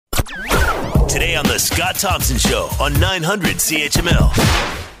Today on The Scott Thompson Show on 900 CHML.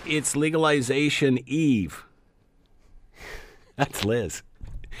 It's legalization eve. That's Liz.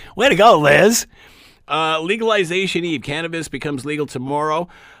 Way to go, Liz. Legalization eve. Cannabis becomes legal tomorrow.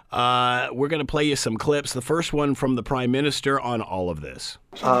 We're going to play you some clips. The first one from the Prime Minister on all of this.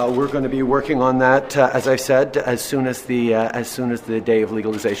 We're going to be working on that, as I said, as soon as the day of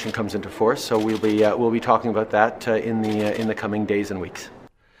legalization comes into force. So we'll be talking about that in the coming days and weeks.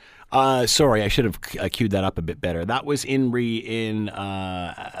 Sorry, I should have queued that up a bit better. That was in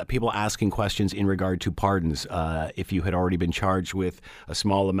people asking questions in regard to pardons, if you had already been charged with a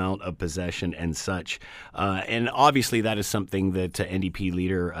small amount of possession and such. And obviously that is something that NDP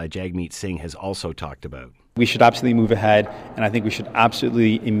leader Jagmeet Singh has also talked about. We should absolutely move ahead, and I think we should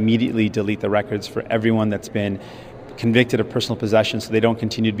absolutely immediately delete the records for everyone that's been convicted of personal possession so they don't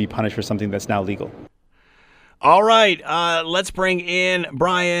continue to be punished for something that's now legal. All right, let's bring in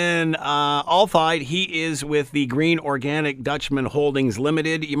Brian Althide. He is with the Green Organic Dutchman Holdings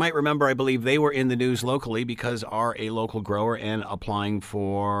Limited. You might remember, I believe, they were in the news locally because are a local grower and applying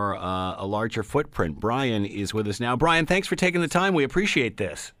for a larger footprint. Brian is with us now. Brian, thanks for taking the time. We appreciate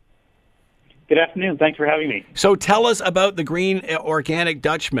this. Good afternoon. Thanks for having me. So tell us about the Green Organic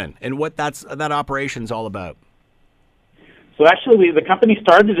Dutchman and what that operation's all about. So actually, the company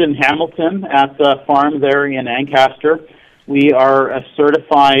started in Hamilton at the farm there in Ancaster. We are a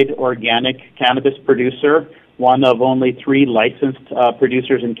certified organic cannabis producer, one of only 3 licensed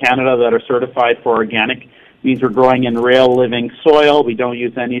producers in Canada that are certified for organic. Means we're growing in real living soil. We don't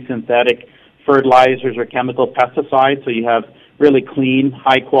use any synthetic fertilizers or chemical pesticides, so you have really clean,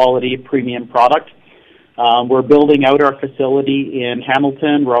 high-quality, premium product. We're building out our facility in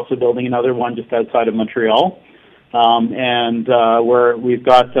Hamilton. We're also building another one just outside of Montreal. We've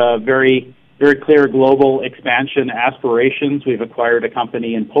got very, very clear global expansion aspirations. We've acquired a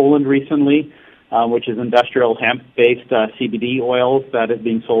company in Poland recently, which is industrial hemp-based CBD oils that is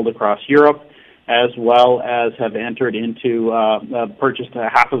being sold across Europe, as well as have entered into purchased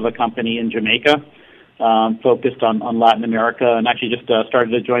half of a company in Jamaica, focused on Latin America, and actually just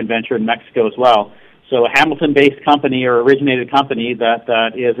started a joint venture in Mexico as well. So a Hamilton-based company or originated company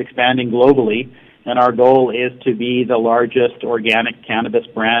that is expanding globally. And our goal is to be the largest organic cannabis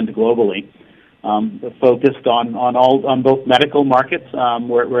brand globally, focused on both medical markets,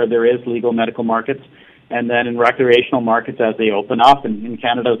 where there is legal medical markets, and then in recreational markets as they open up. And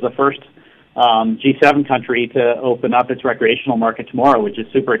Canada is the first G7 country to open up its recreational market tomorrow, which is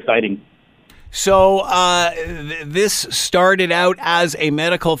super exciting. So this started out as a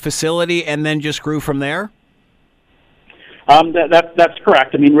medical facility and then just grew from there? That's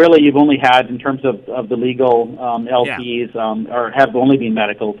correct. I mean, really, you've only had, in terms of the legal LPs, or have only been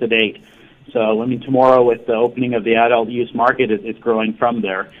medical to date. So, I mean, tomorrow with the opening of the adult use market, it's growing from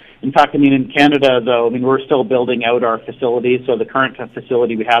there. In fact, I mean, in Canada, though, I mean, we're still building out our facilities. So the current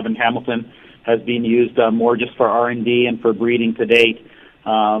facility we have in Hamilton has been used more just for R&D and for breeding to date.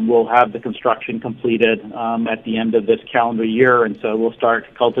 We'll have the construction completed at the end of this calendar year, and so we'll start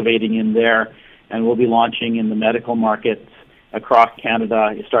cultivating in there, and we'll be launching in the medical markets across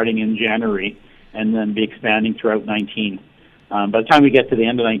Canada starting in January, and then be expanding throughout 19. By the time we get to the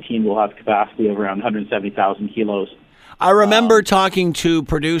end of 19, we'll have capacity of around 170,000 kilos. I remember talking to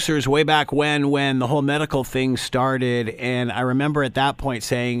producers way back when the whole medical thing started, and I remember at that point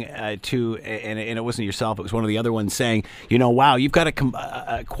saying and it wasn't yourself, it was one of the other ones saying, wow, you've got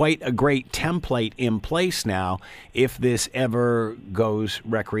quite a great template in place now if this ever goes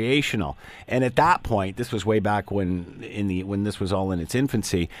recreational. And at that point, this was way back when this was all in its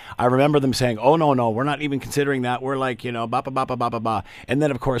infancy, I remember them saying, oh, no, we're not even considering that. We're like, ba ba ba ba ba ba ba. And then,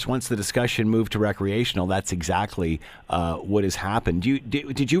 of course, once the discussion moved to recreational, that's exactly what has happened.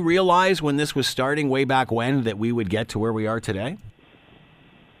 Did you realize when this was starting way back when that we would get to where we are today?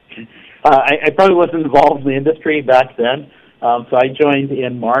 I probably wasn't involved in the industry back then, so I joined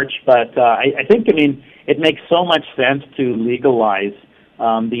in March. But I think, I mean, it makes so much sense to legalize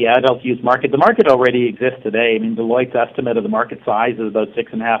the adult use market. The market already exists today. I mean, Deloitte's estimate of the market size is about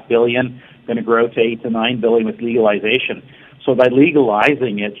 $6.5 billion, going to grow to $8 to $9 billion with legalization. So by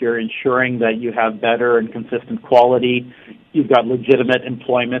legalizing it, you're ensuring that you have better and consistent quality. You've got legitimate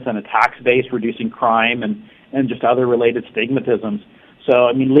employment and a tax base, reducing crime and just other related stigmatisms. So,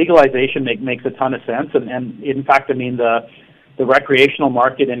 I mean, legalization makes a ton of sense. And in fact, I mean, the recreational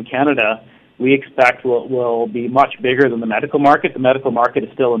market in Canada, we expect will be much bigger than the medical market. The medical market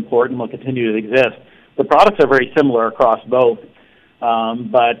is still important, will continue to exist. The products are very similar across both.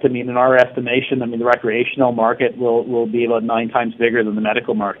 But, I mean, in our estimation, I mean, the recreational market will be about 9 times bigger than the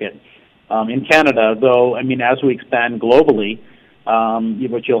medical market. In Canada, though, I mean, as we expand globally,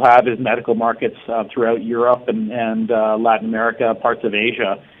 what you'll have is medical markets throughout Europe and Latin America, parts of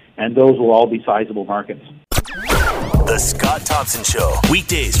Asia, and those will all be sizable markets. The Scott Thompson Show,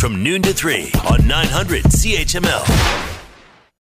 weekdays from noon to 3 on 900 CHML.